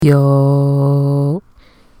Yo,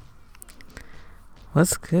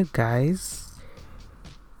 what's good, guys?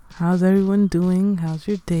 How's everyone doing? How's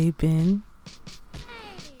your day been?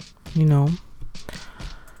 You know,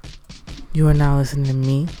 you are now listening to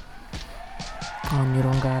me. You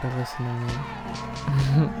don't gotta listen to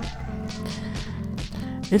me.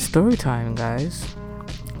 It's story time, guys.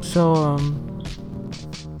 So,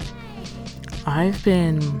 I've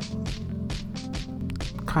been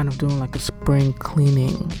kind of doing like a spring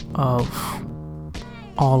cleaning of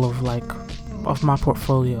all of my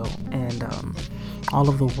portfolio and all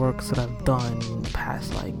of the works that I've done in the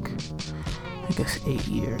past, I guess 8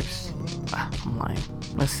 years. I'm lying.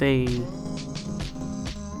 Let's say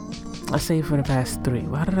for the past 3.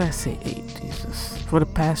 Why did I say 8? Jesus. For the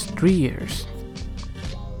past 3 years.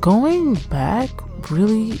 Going back,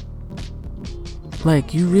 really,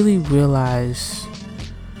 you really realize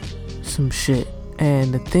some shit.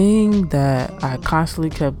 And the thing that I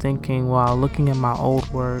constantly kept thinking while looking at my old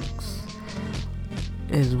works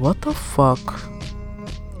is, what the fuck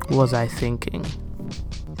was I thinking?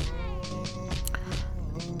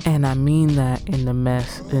 And I mean that in the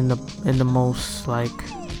most I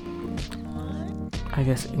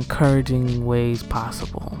guess encouraging ways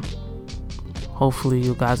possible. Hopefully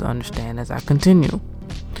you guys understand as I continue.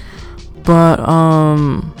 But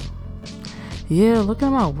yeah, looking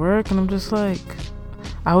at my work, and I'm just like,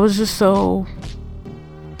 I was just so,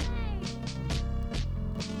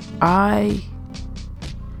 I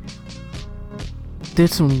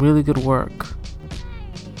did some really good work,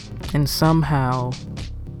 and somehow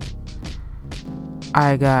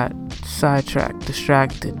I got sidetracked,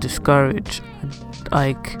 distracted, discouraged,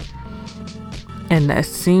 and that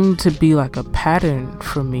seemed to be like a pattern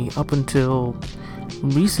for me up until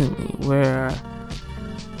recently, where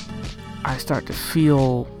I start to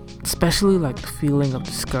feel, especially the feeling of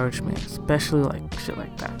discouragement, especially shit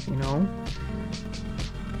like that, you know?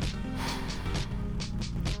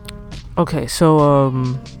 Okay, so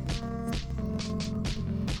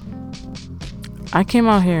I came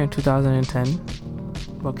out here in 2010.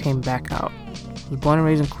 Well, came back out. I was born and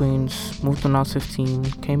raised in Queens, moved when I was 15,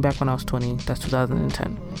 came back when I was 20. That's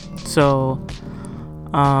 2010. So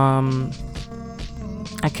I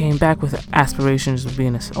came back with aspirations of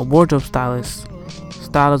being a wardrobe stylist.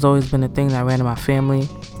 Style has always been a thing that ran in my family.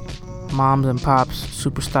 Moms and pops,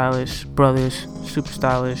 super stylish. Brothers, super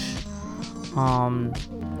stylish.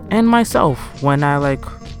 And myself, when I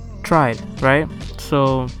tried, right?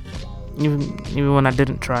 So even when I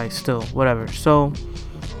didn't try, still, whatever. So,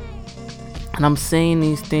 and I'm saying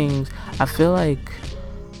these things, I feel like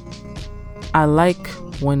I like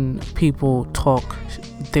when people talk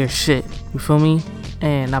their shit. You feel me?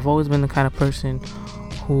 And I've always been the kind of person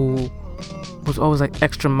who was always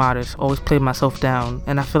extra modest, always played myself down,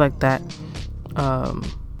 and I feel like that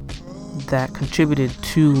that contributed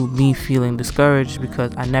to me feeling discouraged,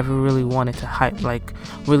 because I never really wanted to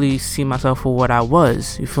really see myself for what I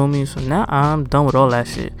was. You feel me? So now I'm done with all that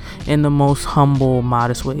shit in the most humble,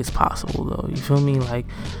 modest ways possible, though. You feel me?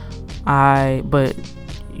 But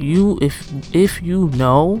you, if you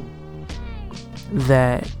know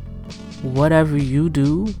that whatever you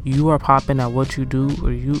do, you are popping at what you do,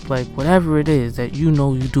 or you whatever it is that you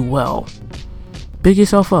know you do well, big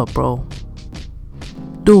yourself up, bro.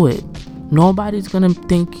 Do it. Nobody's gonna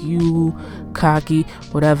think you cocky,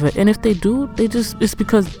 whatever. And if they do, it's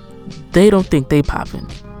because they don't think they popping.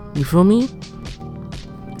 You feel me?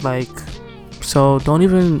 So don't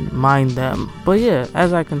even mind them. But yeah,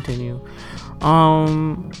 as I continue,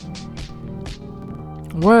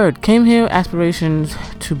 word came here, aspirations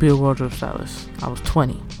to be a wardrobe stylist. I was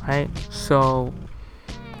 20, right? So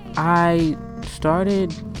I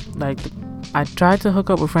started I tried to hook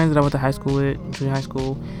up with friends that I went to high school with, junior high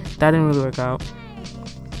school. That didn't really work out.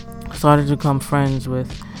 Started to become friends with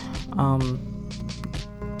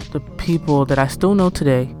the people that I still know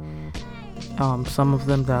today. Some of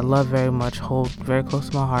them that I love very much, hold very close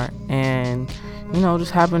to my heart, and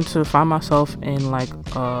just happened to find myself in a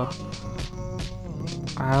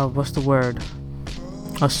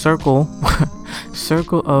circle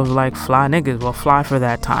of fly niggas. Well, fly for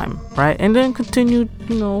that time, right? And then continued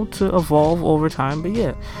to evolve over time. But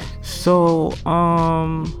yeah, so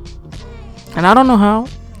and I don't know how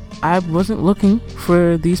I wasn't looking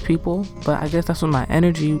for these people, but I guess that's what my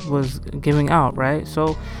energy was giving out, right?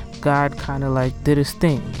 So God kind of did his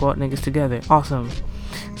thing, brought niggas together. Awesome.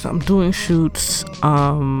 So I'm doing shoots,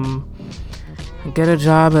 I get a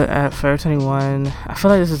job at Forever 21. I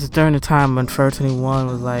feel like this is during the time when Forever 21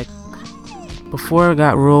 was before it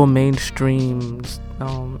got real mainstream,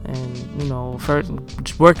 and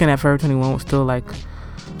working at Forever 21 was still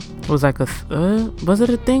was like was it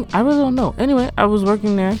a thing? I really don't know. Anyway, I was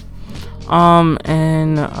working there,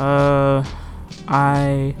 and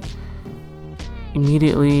I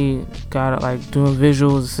immediately got like doing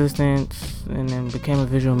visual assistants, and then became a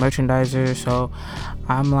visual merchandiser. So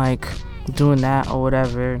I'm like doing that or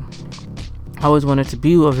whatever. I always wanted to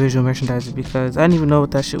be a visual merchandiser because I didn't even know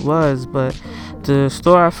what that shit was, but the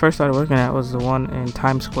store I first started working at was the one in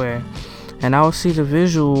Times Square, and I would see the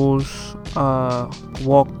visuals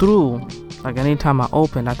walk through. Like anytime I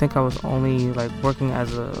opened, I think I was only like working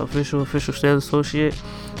as a official sales associate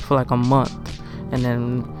for like a month, and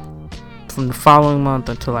then from the following month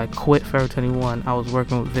until I quit Forever 21, I was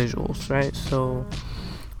working with visuals, right? So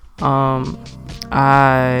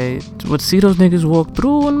I would see those niggas walk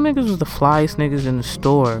through, and niggas was the flyest niggas in the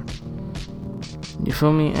store. You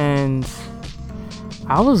feel me? And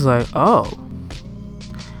I was like, oh,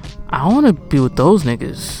 I want to be with those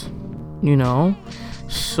niggas, you know?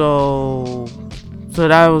 So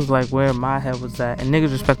that was like where my head was at, and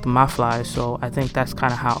niggas respected my fly. So I think that's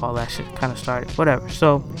kind of how all that shit kind of started. Whatever.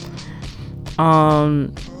 So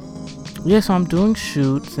so I'm doing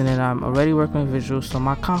shoots, and then I'm already working with visuals, so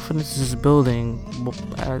my confidence is building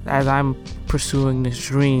as I'm pursuing this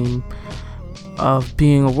dream of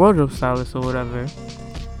being a wardrobe stylist or whatever.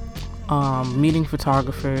 Meeting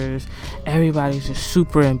photographers, everybody's just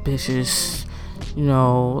super ambitious, you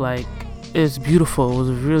know, like it's beautiful. It was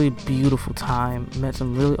a really beautiful time. Met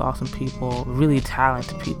some really awesome people, really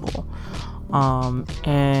talented people,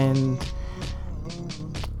 and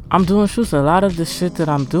I'm doing shoots. A lot of the shit that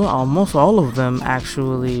I'm doing, almost all of them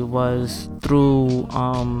actually, was through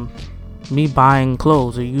me buying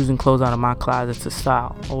clothes or using clothes out of my closet to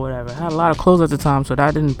style or whatever. I had a lot of clothes at the time, so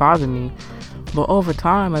that didn't bother me. But over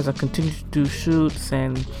time, as I continued to do shoots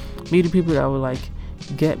and meeting people that would like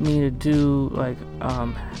get me to do like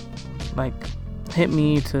hit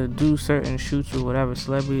me to do certain shoots or whatever,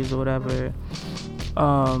 celebrities or whatever,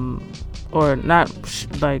 or not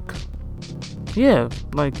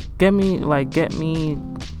get me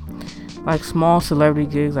like small celebrity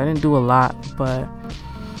gigs. I didn't do a lot, but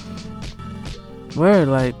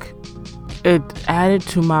like it added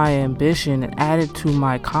to my ambition, it added to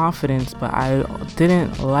my confidence. But I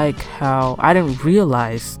didn't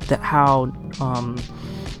realize that how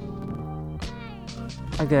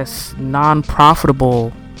I guess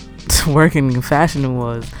non-profitable working in fashion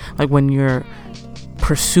was. Like when you're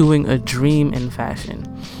pursuing a dream in fashion.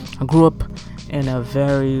 I grew up in a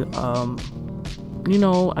very I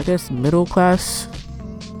guess middle class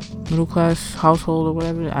household or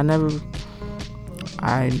whatever.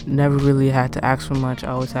 I never really had to ask for much. I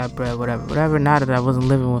always had bread, whatever. Now that I wasn't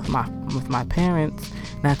living with my parents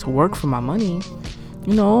and I had to work for my money,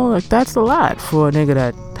 you know, like that's a lot for a nigga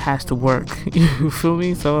that has to work. You feel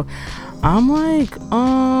me? So I'm like,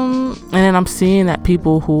 and then I'm seeing that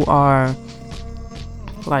people who are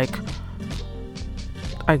like,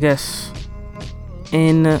 I guess,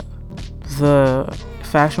 in the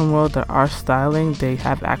fashion world that are styling, they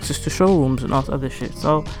have access to showrooms and all this other shit.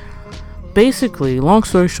 So basically, long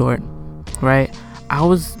story short, right, I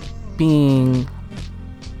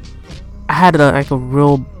had a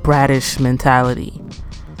real brattish mentality.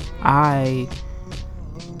 I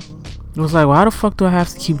was like, why the fuck do I have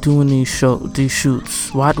to keep doing these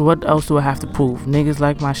shoots? What else do I have to prove? Niggas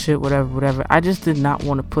like my shit, whatever. I just did not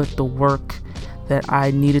want to put the work that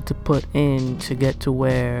I needed to put in to get to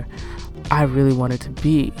where I really wanted to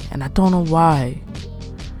be. And I don't know why.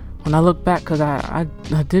 When I look back, because I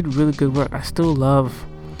did really good work. I still love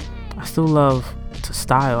to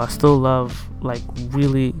style. I still love like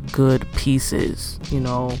really good pieces, you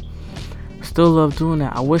know. Still love doing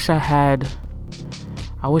that. I wish I had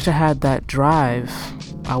that drive.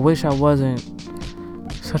 I wish I wasn't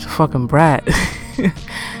such a fucking brat.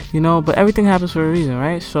 You know, but everything happens for a reason,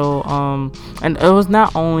 right? So and it was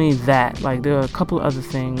not only that, like there were a couple of other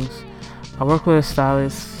things. I worked with a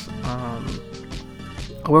stylist,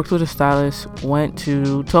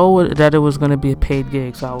 told that it was going to be a paid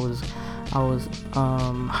gig, so I was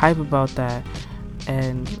hype about that,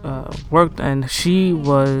 and worked, and she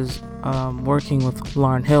was working with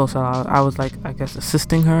Lauryn Hill, so I was like, I guess,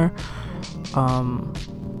 assisting her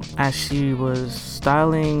as she was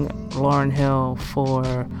styling Lauryn Hill for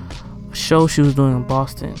a show she was doing in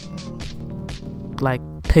Boston. Like,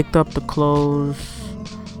 picked up the clothes,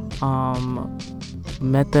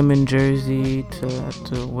 met them in Jersey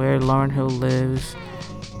to where Lauryn Hill lives,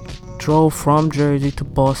 drove from Jersey to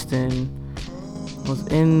Boston, was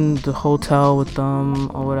in the hotel with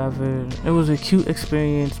them or whatever. It was a cute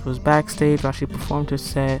experience. Was backstage while she performed her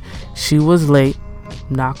set. She was late,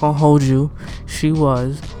 Not gonna hold you. She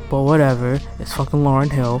was, but whatever. It's fucking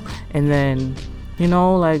Lauryn Hill. And then,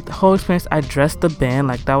 like the whole experience, I dressed the band.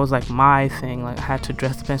 Like that was like my thing. Like I had to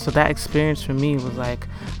dress the band. So that experience for me was like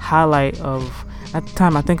highlight of, at the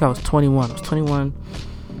time I think I was 21. I was 21,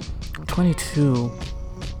 22.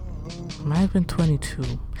 Might have been 22.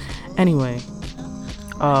 Anyway,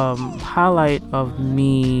 highlight of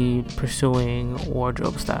me pursuing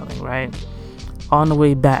wardrobe styling, right? On the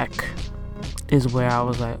way back is where I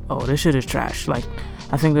was like, oh, this shit is trash. Like,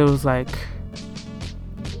 I think there was like,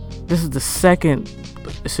 this is the second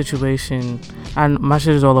situation, and my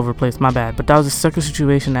shit is all over the place, my bad, but that was the second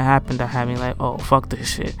situation that happened that had me like, oh, fuck this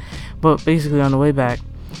shit. But basically on the way back,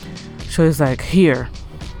 so it's like, here's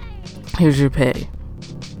your pay.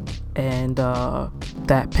 And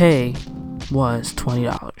that pay was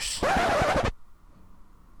 $20.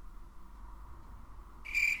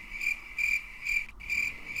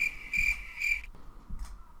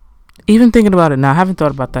 Even thinking about it now, I haven't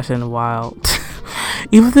thought about that shit in a while.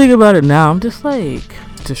 Even thinking about it now, I'm just like,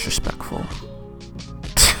 disrespectful.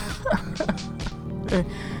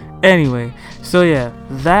 Anyway, so yeah,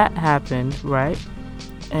 that happened, right?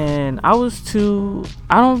 And I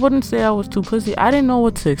wouldn't say I was too pussy. I didn't know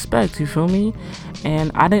what to expect, you feel me?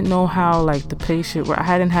 And I didn't know how like the pay shit where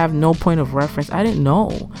I didn't have no point of reference. I didn't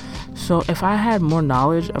know. So if I had more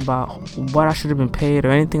knowledge about what I should have been paid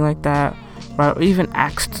or anything like that, right, or even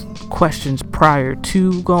asked questions prior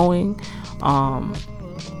to going,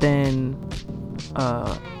 then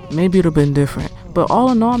maybe it would have been different. But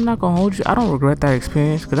all in all, I'm not gonna hold you, I don't regret that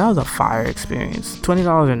experience, because that was a fire experience,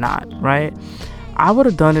 $20 or not, right? I would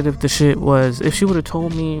have done it if she would have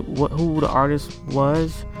told me who the artist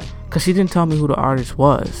was, because she didn't tell me who the artist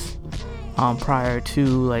was prior to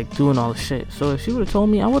like doing all the shit. So if she would have told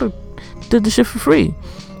me, I would have did the shit for free,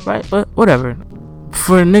 right? But whatever.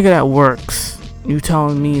 For a nigga that works, you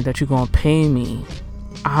telling me that you're gonna pay me,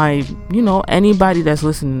 anybody that's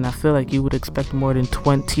listening, I feel like you would expect more than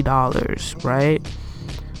 $20, right?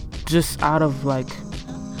 Just out of like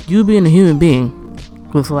you being a human being.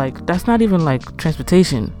 With like, that's not even like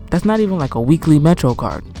transportation, that's not even like a weekly Metro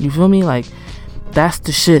card, you feel me? Like, that's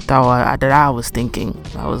the shit that I was thinking.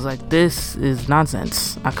 I was like, this is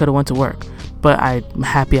nonsense. I could have went to work, but I'm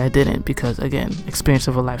happy I didn't, because again, experience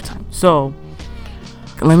of a lifetime. So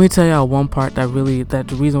let me tell y'all one part that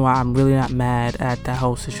the reason why I'm really not mad at that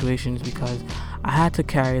whole situation is because I had to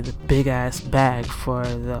carry the big ass bag for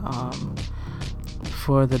the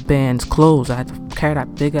band's clothes. I had to carry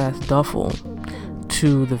that big ass duffel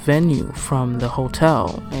to the venue from the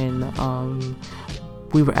hotel, and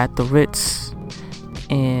we were at the Ritz,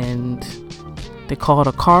 and they called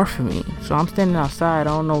a car for me. So I'm standing outside. I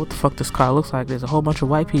don't know what the fuck this car looks like. There's a whole bunch of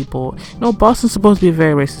white people. Boston's supposed to be a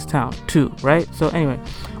very racist town too, right? So anyway,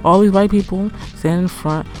 all these white people standing in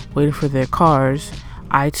front waiting for their cars.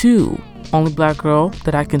 I too, only black girl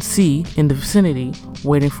that I can see in the vicinity,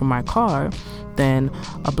 waiting for my car. Then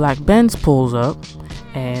a black Benz pulls up,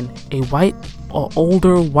 and a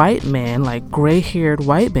older white man, like gray-haired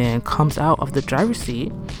white man, comes out of the driver's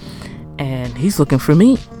seat, and he's looking for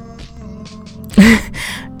me.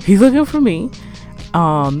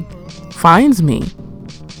 Finds me,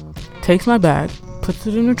 takes my bag, puts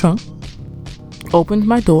it in the trunk, opens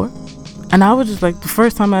my door, and I was just like, the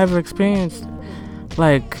first time I ever experienced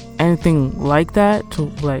like anything like that, to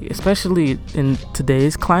like, especially in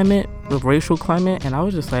today's climate, the racial climate, and I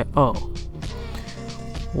was just like, oh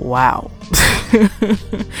wow.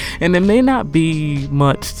 And it may not be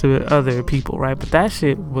much to other people, right? But that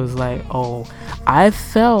shit was like, oh, I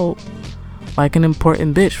felt like an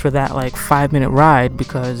important bitch for that like 5-minute ride,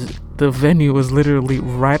 because the venue was literally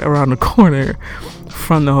right around the corner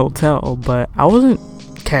from the hotel. But I wasn't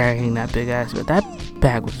carrying that big ass, but that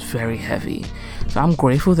bag was very heavy. So I'm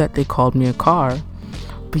grateful that they called me a car.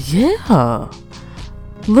 But yeah,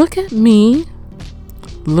 look at me,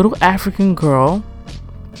 little African girl,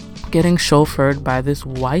 getting chauffeured by this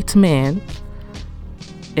white man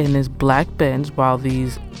in his black Benz, while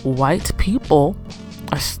these white people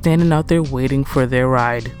are standing out there waiting for their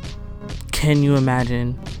ride. Can you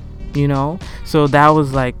imagine? So that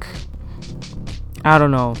was like, I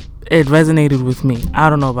don't know, it resonated with me. I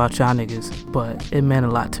don't know about y'all niggas, but it meant a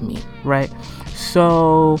lot to me, right?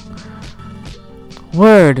 So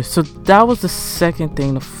so that was the second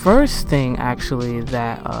thing. The first thing actually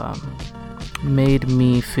that made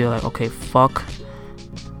me feel like, okay, fuck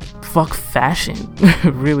fashion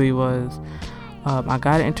really was, I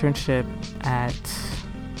got an internship at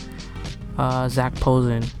Zach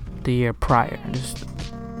Posen the year prior, just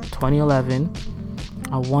 2011.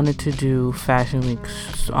 I wanted to do Fashion Week,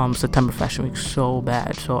 September Fashion Week so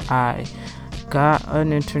bad, so I got an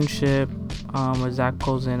internship with Zach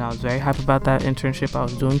Posen. I was very happy about that internship. I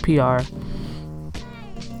was doing PR.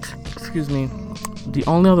 Excuse me. The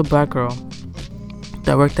only other black girl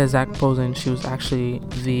that worked at Zach Posen, she was actually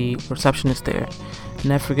the receptionist there.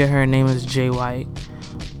 Never forget her name is Jay White.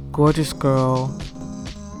 Gorgeous girl.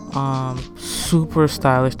 Super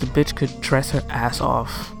stylish. The bitch could dress her ass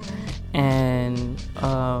off. And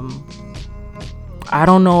I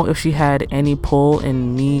don't know if she had any pull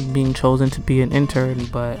in me being chosen to be an intern,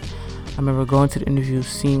 but I remember going to the interview,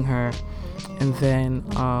 seeing her, and then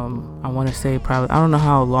I want to say probably, I don't know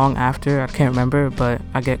how long after, I can't remember, but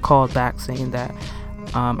I get called back saying that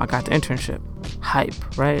I got the internship.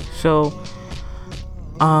 Hype, right? So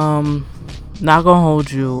not gonna hold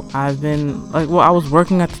you, I've been like, well, I was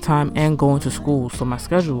working at the time and going to school, so my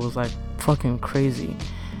schedule was like fucking crazy.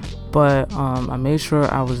 But I made sure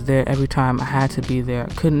I was there every time I had to be there.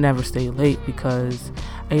 I could never stay late because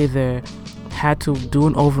I either had to do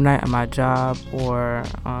an overnight at my job or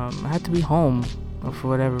I had to be home for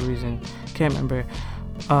whatever reason. Can't remember.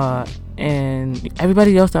 And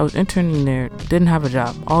everybody else that was interning there didn't have a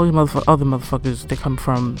job. All these other motherfuckers, they come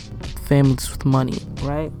from families with money,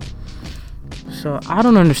 right? So I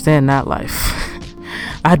don't understand that life.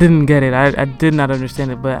 I didn't get it. I did not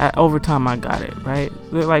understand it, but over time I got it, right?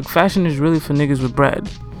 Like, fashion is really for niggas with bread,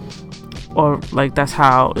 or like that's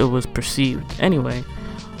how it was perceived. Anyway,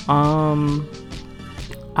 I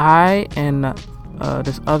and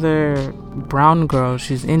this other brown girl,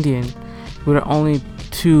 she's Indian, we were only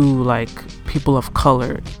two like people of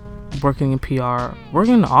color working in PR,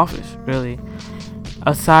 working in the office, really,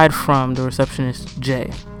 aside from the receptionist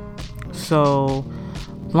Jay. So,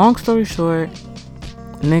 long story short,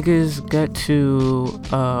 niggas get to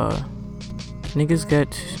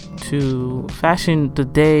fashion the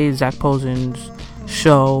day Zach Posen's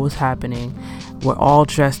show was happening. We're all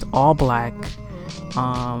dressed all black.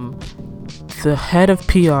 The head of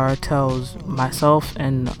PR tells myself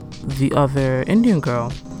and the other Indian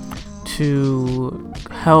girl to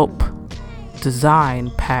help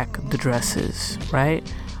pack the dresses, right?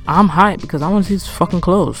 I'm hyped because I want to see these fucking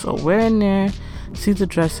clothes. So we're in there, see the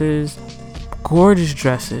dresses, gorgeous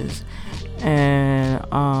dresses, and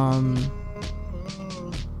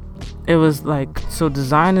it was like, so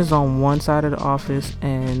design is on one side of the office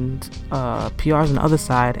and PR is on the other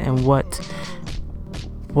side, and what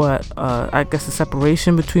I guess the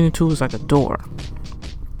separation between the two was like a door.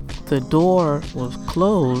 The door was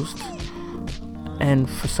closed, and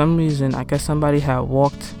for some reason, I guess somebody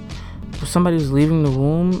was leaving the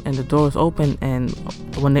room and the door was open, and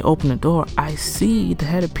when they open the door, I see the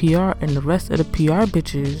head of PR and the rest of the PR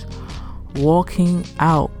bitches walking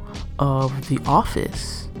out of the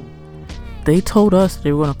office. They told us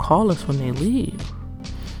they were gonna call us when they leave.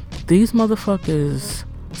 These motherfuckers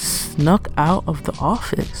snuck out of the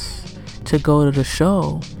office to go to the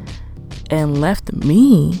show and left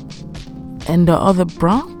me and the other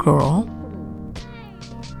brown girl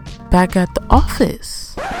back at the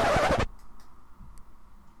office.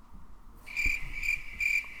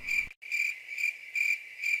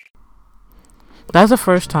 That's the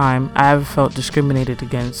first time I ever felt discriminated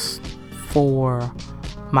against for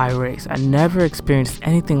my race. I never experienced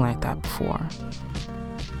anything like that before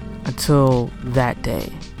until that day.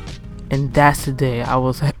 And that's the day I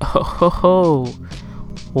was like, oh,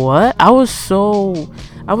 what? I was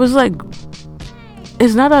like,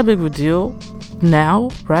 it's not that big of a deal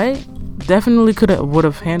now, right? Definitely would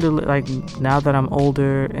have handled it like now that I'm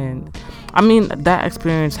older, and I mean that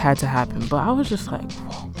experience had to happen, but I was just like,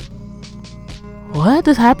 whoa. What?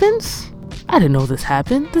 This happens? I didn't know this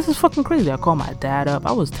happened. This is fucking crazy. I called my dad up.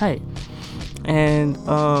 I was tight. And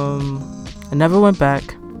I never went back.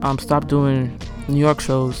 Stopped doing New York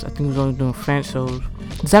shows. I think he was only doing France shows.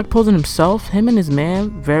 Zach Posen himself, him and his man,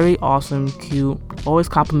 very awesome, cute, always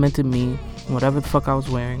complimented me, whatever the fuck I was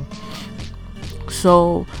wearing.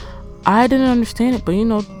 So I didn't understand it, but you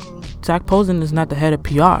know, Zach Posen is not the head of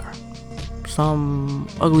PR. Some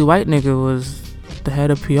ugly white nigga was the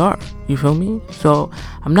head of PR, you feel me? So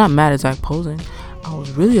I'm not mad at Zach Posen. I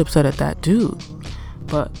was really upset at that dude,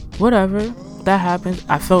 but whatever, that happened.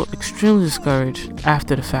 I felt extremely discouraged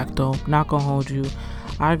after the fact, though. Not gonna hold you.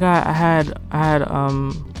 I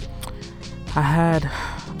had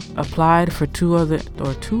applied for two or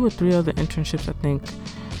three other internships. I think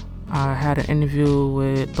I had an interview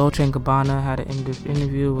with Dolce & Gabbana, had an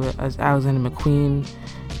interview with Alexander McQueen,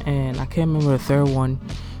 and I can't remember the third one.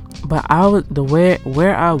 But I was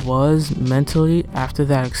where I was mentally after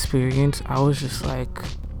that experience, I was just like,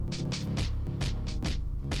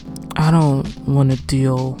 I don't want to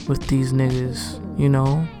deal with these niggas, you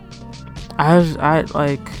know. I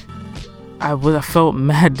I felt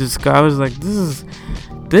mad disgust. I was like, this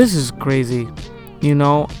is crazy, you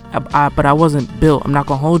know. But I wasn't built. I'm not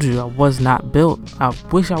gonna hold you. I was not built. I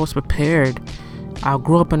wish I was prepared. I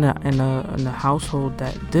grew up in a household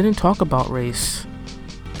that didn't talk about race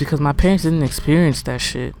because my parents didn't experience that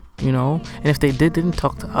shit, you know. And if they didn't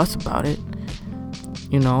talk to us about it.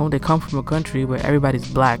 You know, they come from a country where everybody's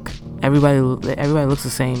black. Everybody looks the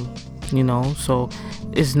same, you know. So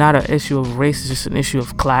it's not an issue of race. It's just an issue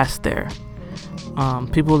of class there.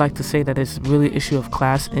 People like to say that it's really an issue of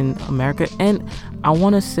class in America. And I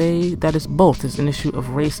want to say that it's both. It's an issue of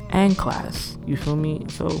race and class. You feel me?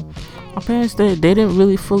 So my parents, they didn't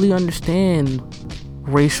really fully understand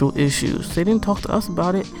racial issues. They didn't talk to us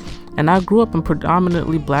about it. And I grew up in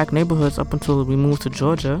predominantly black neighborhoods up until we moved to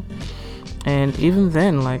Georgia. And even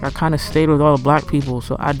then, like, I kind of stayed with all the black people,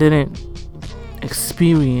 so I didn't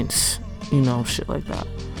experience, you know, shit like that.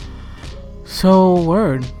 So,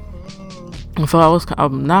 word. So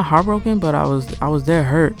I'm not heartbroken, but I was there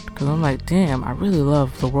hurt, because I'm like, damn, I really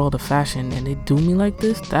love the world of fashion, and they do me like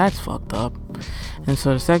this? That's fucked up. And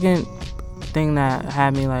so the second thing that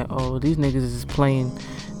had me like, oh, these niggas is playing,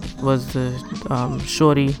 was the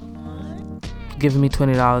shorty giving me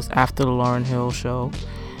 $20 after the Lauryn Hill show.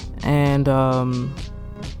 And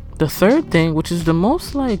the third thing, which is the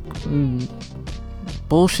most like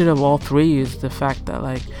bullshit of all three, is the fact that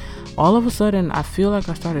like all of a sudden I feel like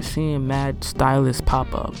I started seeing mad stylists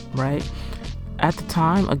pop up, right? At the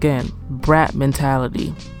time, again, brat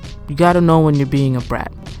mentality. You gotta know when you're being a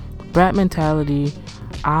brat. Brat mentality.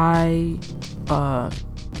 I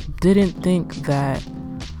didn't think that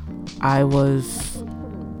I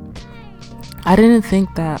didn't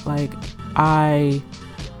think that like I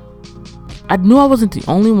knew I wasn't the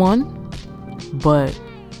only one, but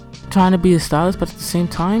trying to be a stylist, but at the same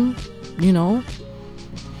time, you know,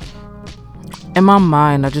 in my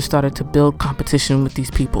mind, I just started to build competition with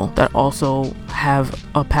these people that also have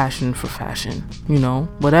a passion for fashion, you know,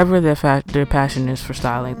 whatever their passion is for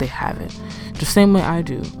styling, they have it, the same way I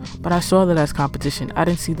do. But I saw that as competition. I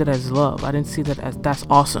didn't see that as love. I didn't see that as that's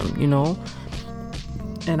awesome, you know.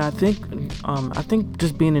 And I think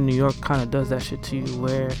just being in New York kind of does that shit to you,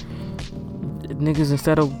 where niggas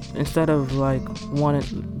instead of like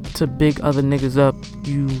wanting to big other niggas up,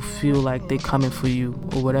 you feel like they coming for you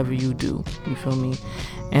or whatever you do. You feel me?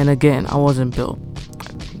 And again, I wasn't built.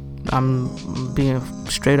 I'm being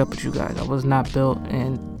straight up with you guys. I was not built,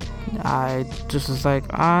 and I just was like,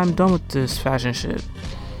 I'm done with this fashion shit.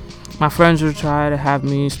 My friends would try to have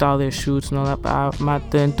me style their shoots and all that, but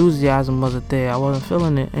the enthusiasm wasn't there. I wasn't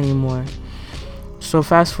feeling it anymore. So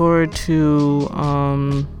fast forward to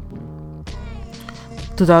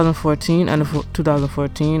 2014, end of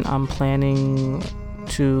 2014, I'm planning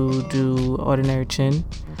to do Ordinary Chin.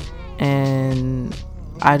 And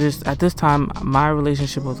I just, at this time, my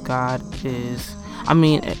relationship with God is, I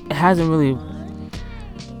mean, it hasn't really,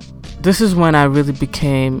 this is when I really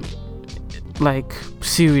became like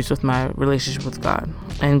serious with my relationship with God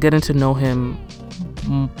and getting to know him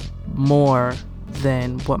more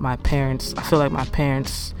than what my parents, I feel like my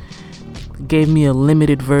parents gave me a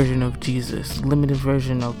limited version of Jesus, limited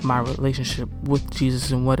version of my relationship with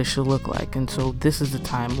Jesus and what it should look like. And so this is the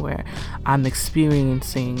time where I'm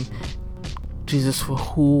experiencing Jesus for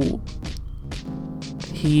who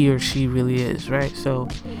he or she really is, right? So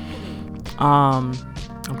I'm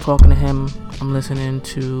talking to him, I'm listening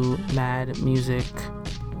to mad music,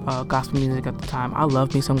 gospel music at the time. I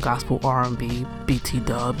love me some gospel R&B, BT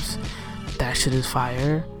dubs. That shit is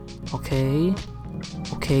fire. Okay,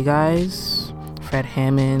 guys. Fred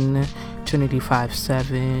Hammond, Trinity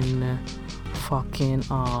 5-7, fucking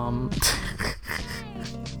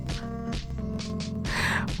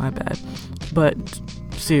my bad. But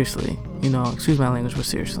seriously, you know, excuse my language, but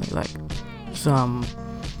seriously, like some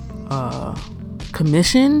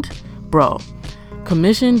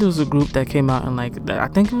Commissioned was a group that came out in like, I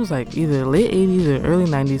think it was like either late 80s or early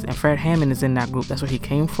 90s, and Fred Hammond is in that group. That's where he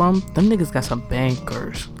came from. Them niggas got some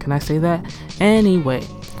bangers. Can I say that? Anyway,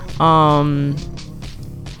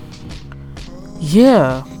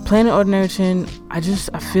 yeah, Planet Ordinary Chin, I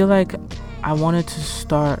feel like I wanted to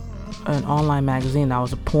start an online magazine. That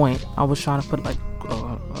was a point. I was trying to put like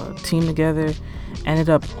a team together. Ended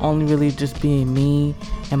up only really just being me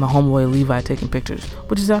and my homeboy Levi taking pictures,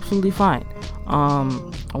 which is absolutely fine.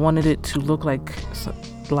 I wanted it to look like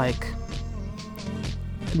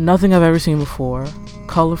nothing I've ever seen before,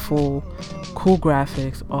 colorful, cool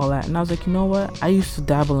graphics, all that. And I was like, you know what? I used to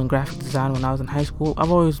dabble in graphic design when I was in high school.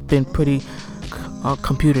 I've always been pretty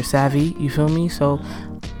computer savvy, you feel me? So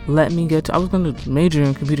I was going to major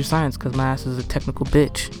in computer science because my ass is a technical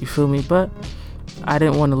bitch, you feel me? But I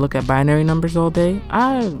didn't want to look at binary numbers all day.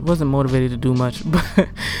 I wasn't motivated to do much, but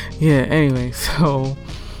yeah, anyway, so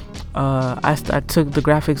I took the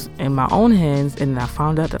graphics in my own hands, and I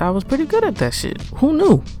found out that I was pretty good at that shit. Who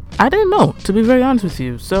knew? I didn't know, to be very honest with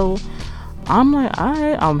you. So I'm like,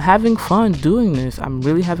 I'm having fun doing this. I'm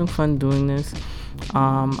really having fun doing this.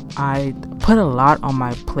 I put a lot on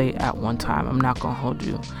my plate at one time. I'm not gonna hold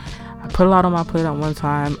you. I put a lot on my plate at one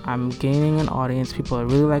time. I'm gaining an audience. People are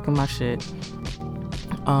really liking my shit.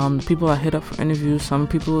 The people I hit up for interviews, some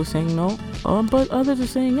people are saying no, but others are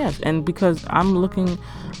saying yes. And because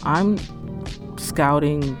I'm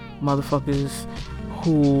scouting motherfuckers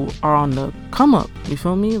who are on the come up, you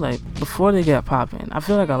feel me? Like, before they get popping. I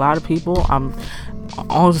feel like a lot of people, I'm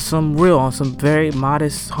on some very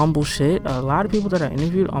modest, humble shit. A lot of people that I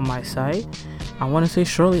interviewed on my site, I want to say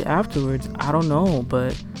shortly afterwards, I don't know,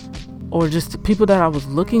 or just the people that I was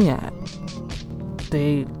looking at,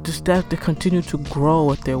 they continue to grow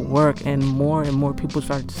with their work, and more people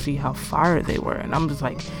started to see how fire they were. And I'm just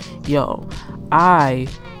like, yo, I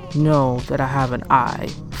know that I have an eye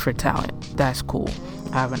for talent. That's cool.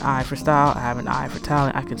 I have an eye for style. I have an eye for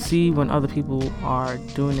talent. I can see when other people are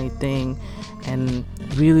doing their thing and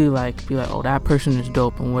really be like, oh, that person is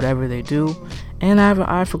dope in whatever they do. And I have an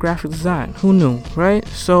eye for graphic design. Who knew, right?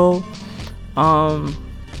 So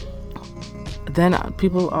then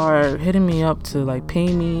people are hitting me up to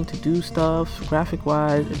pay me to do stuff graphic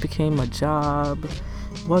wise. It became a job.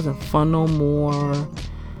 It wasn't fun no more.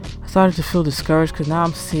 I started to feel discouraged because now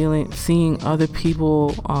I'm seeing other people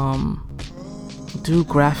do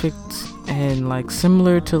graphics, and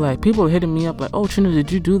similar to people hitting me up oh, Trina,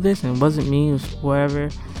 did you do this? And it wasn't me, it was whatever.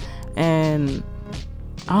 And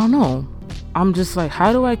I don't know, I'm just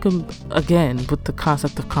how do I again with the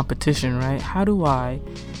concept of competition, right? How do I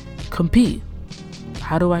compete?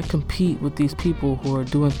 How do I compete with these people who are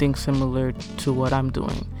doing things similar to what I'm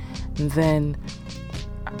doing? And then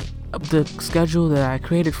the schedule that I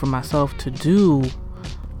created for myself to do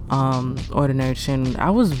Ordinary Chin, I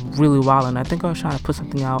was really wilding. I think I was trying to put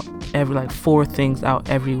something out every 4 things out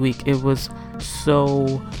every week. It was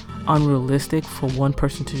so unrealistic for one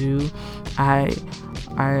person to do. I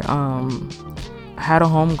had a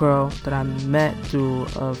homegirl that I met through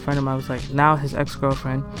a friend of mine. Was now his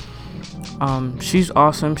ex-girlfriend. She's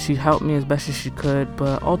awesome. She helped me as best as she could,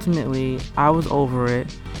 but ultimately I was over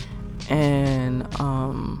it, and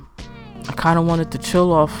I kind of wanted to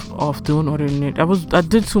chill off doing Ordinary. I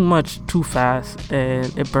did too much too fast,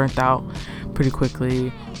 and it burnt out pretty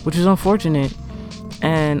quickly, which is unfortunate.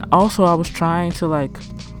 And also I was trying to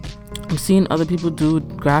I'm seeing other people do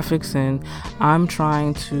graphics, and I'm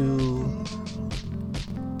trying to,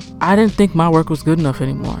 I didn't think my work was good enough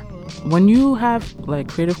anymore. When you have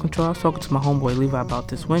creative control, I was talking to my homeboy Levi about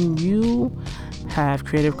this. When you have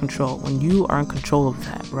creative control, when you are in control of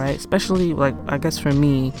that, right? Especially I guess for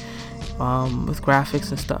me, with graphics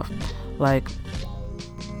and stuff,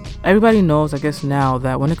 everybody knows, I guess now,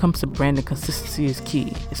 that when it comes to branding, consistency is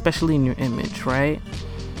key, especially in your image, right?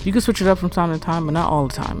 You can switch it up from time to time, but not all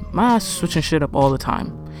the time. My ass is switching shit up all the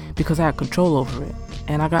time because I had control over it,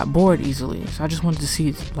 and I got bored easily, so I just wanted to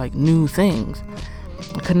see new things.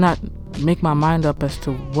 I could not make my mind up as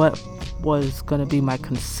to what was gonna be my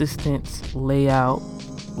consistent layout,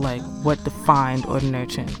 what defined Ordinary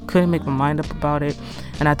Chin. Couldn't make my mind up about it,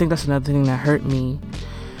 and I think that's another thing that hurt me.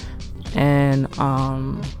 And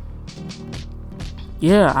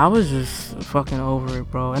yeah, I was just fucking over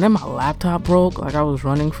it, bro. And then my laptop broke. I was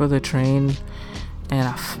running for the train,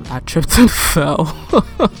 and I tripped and fell.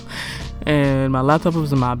 And my laptop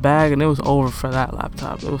was in my bag, and it was over for that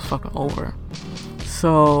laptop. It was fucking over.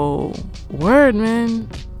 So, word, man.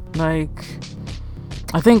 I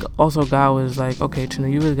think also God was okay, Trina,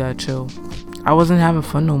 you really gotta chill. I wasn't having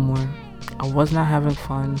fun no more. I was not having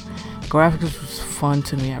fun. Graphics was fun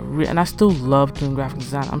to me. And I still love doing graphic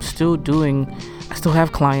design. I still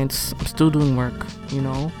have clients. I'm still doing work,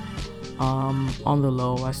 on the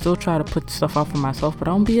low. I still try to put stuff out for myself, but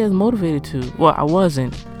I don't be as motivated to. Well, I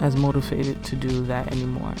wasn't as motivated to do that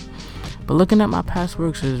anymore. But looking at my past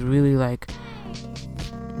works is really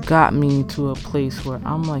got me to a place where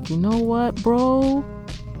I'm you know what, bro?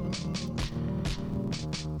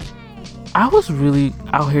 I was really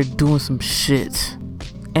out here doing some shit.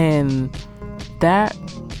 And that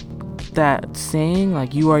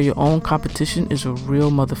saying, you are your own competition, is a real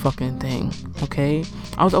motherfucking thing, okay?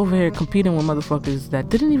 I was over here competing with motherfuckers that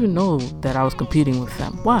didn't even know that I was competing with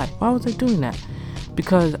them. Why was I doing that?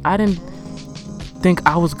 Because I didn't think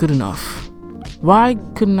I was good enough. Why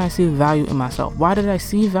couldn't I see the value in myself? Why did I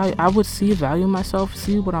see value? I would see value in myself,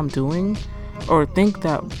 see what I'm doing, or think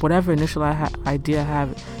that whatever initial idea I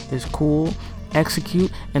have is cool,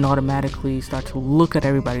 execute and automatically start to look at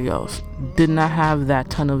everybody else. Did not have that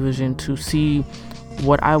tunnel vision to see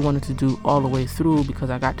what I wanted to do all the way through, because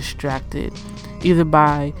I got distracted either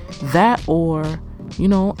by that or,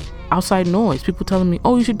 outside noise. People telling me,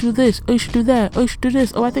 oh, you should do this, oh, you should do that, oh, you should do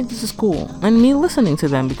this, oh, I think this is cool. And me listening to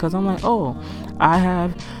them, because I'm like, oh, I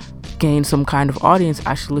have gained some kind of audience.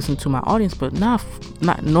 I should listen to my audience. But not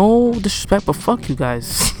no disrespect, but fuck you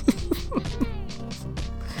guys.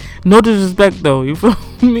 No disrespect though, you feel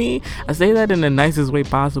me? I say that in the nicest way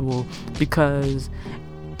possible, because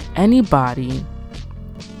anybody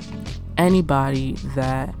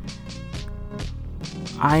that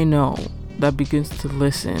I know that begins to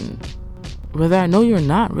listen, whether I know you or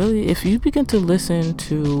not, really, if you begin to listen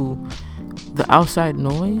to the outside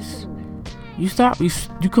noise, you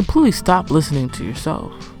completely stop listening to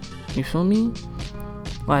yourself. You feel me?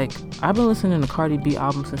 Like, I've been listening to Cardi B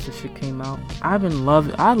album since the shit came out. I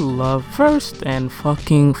love, first and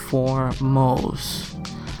fucking foremost,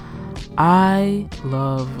 I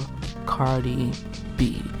love Cardi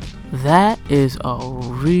B. That is a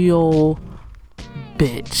real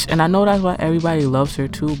bitch. And I know that's why everybody loves her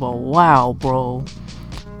too, but wow, bro.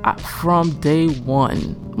 From day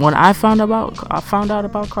one, when I found out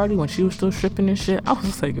about Cardi, when she was still stripping and shit, I was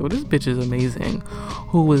just like, yo, this bitch is amazing.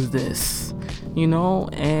 Who is this?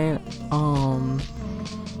 And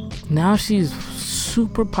now she's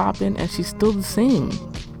super popping and she's still the same.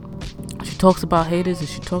 She talks about haters and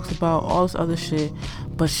she talks about all this other shit,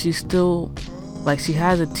 but she's still, like, she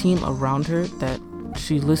has a team around her that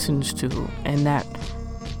she listens to and that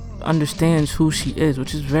understands who she is,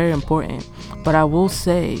 which is very important. But I will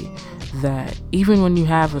say that even when you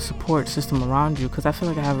have a support system around you, because I feel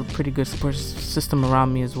like I have a pretty good support system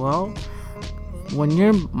around me as well, when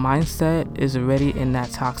your mindset is already in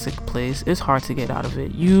that toxic place, it's hard to get out of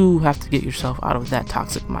it. You have to get yourself out of that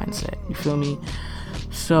toxic mindset. You feel me?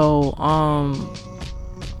 So,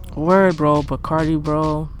 word, bro. But Cardi,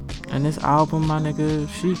 bro, and this album, my nigga,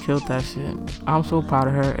 she killed that shit. I'm so proud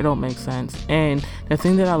of her. It don't make sense. And the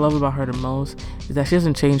thing that I love about her the most is that she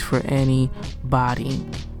doesn't change for anybody.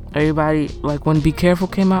 Everybody, like, when Be Careful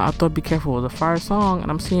came out, I thought Be Careful was a fire song,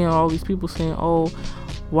 and I'm seeing all these people saying, oh,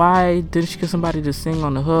 why didn't she get somebody to sing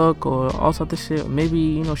on the hook or all sorts of shit?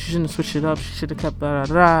 Maybe, she shouldn't have switched it up. She should have kept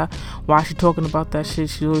Why is she talking about that shit?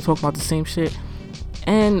 She's always talking about the same shit.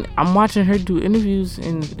 And I'm watching her do interviews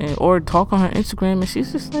or talk on her Instagram, and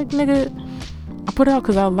she's just like, nigga, I put it out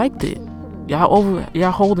because I liked it.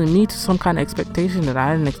 Y'all holding me to some kind of expectation that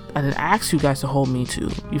I didn't ask you guys to hold me to.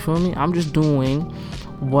 You feel me? I'm just doing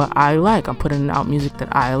what I like. I'm putting out music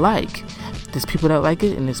that I like. There's people that like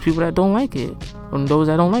it and there's people that don't like it. And those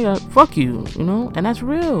that don't like it, fuck you, and that's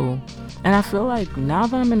real. And I feel like now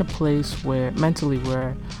that I'm in a place where mentally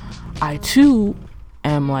where I too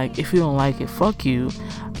am like, if you don't like it, fuck you,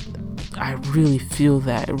 I really feel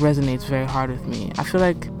that it resonates very hard with me. I feel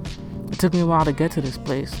like it took me a while to get to this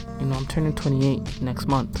place. I'm turning 28 next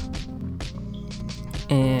month,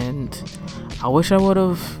 and I wish I would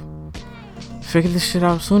have figured this shit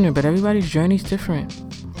out sooner, but everybody's journey's different,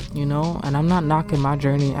 and I'm not knocking my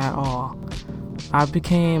journey at all. I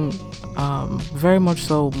became very much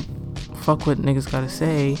so fuck what niggas gotta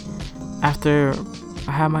say after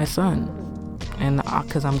I had my son. And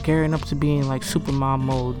because I'm gearing up to be in like super mom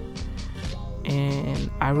mode,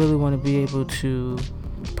 and I really want to be able to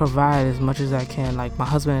provide as much as I can. Like, my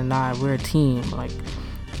husband and I, we're a team. Like,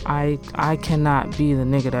 I cannot be the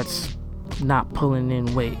nigga that's not pulling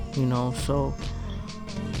in weight, so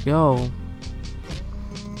yo,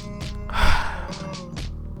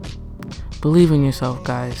 believe in yourself,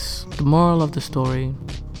 guys. The moral of the story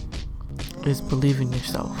is believe in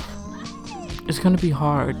yourself. It's gonna be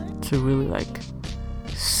hard to really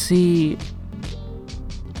see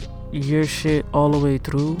your shit all the way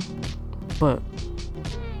through, but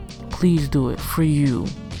please do it for you,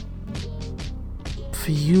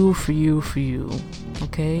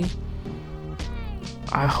 okay?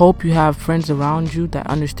 I hope you have friends around you that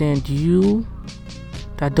understand you,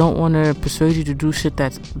 that don't want to persuade you to do shit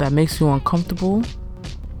that makes you uncomfortable.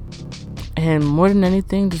 And more than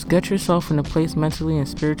anything, just get yourself in a place mentally and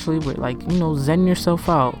spiritually where, zen yourself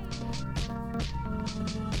out.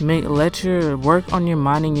 Let your work on your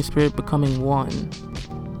mind and your spirit becoming one.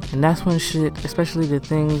 And that's when shit, especially the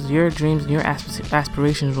things, your dreams and your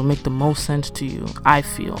aspirations will make the most sense to you, I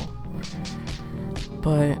feel.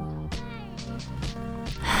 But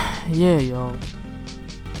yeah, yo,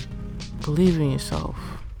 believe in yourself.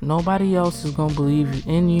 Nobody else is gonna believe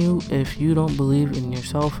in you if you don't believe in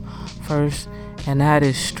yourself first, and that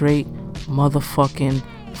is straight motherfucking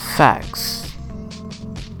facts.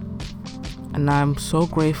 And I'm so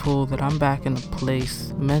grateful that I'm back in a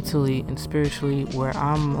place mentally and spiritually where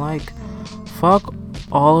I'm like, fuck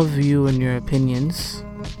all of you and your opinions.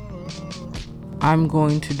 I'm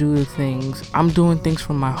going to do the things. I'm doing things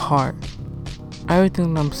from my heart.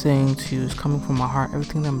 Everything that I'm saying to you is coming from my heart.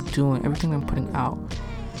 Everything that I'm doing, everything that I'm putting out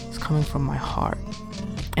is coming from my heart.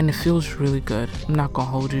 And it feels really good. I'm not gonna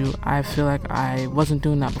hold you. I feel like I wasn't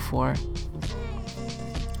doing that before.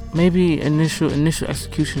 Maybe initial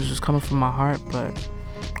executions was coming from my heart, but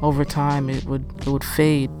over time it would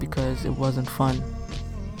fade because it wasn't fun,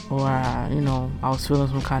 or I was feeling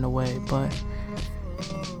some kind of way. But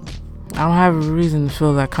I don't have a reason to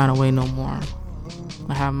feel that kind of way no more.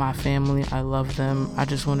 I have my family. I love them. I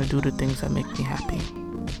just want to do the things that make me happy,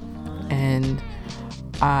 and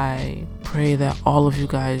I pray that all of you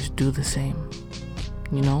guys do the same.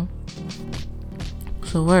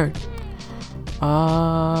 So word.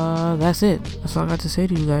 That's it. That's all I got to say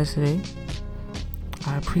to you guys today.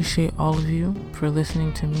 I appreciate all of you for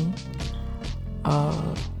listening to me.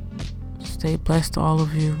 Stay blessed to all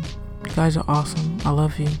of you. You guys are awesome. I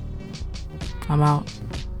love you. I'm out.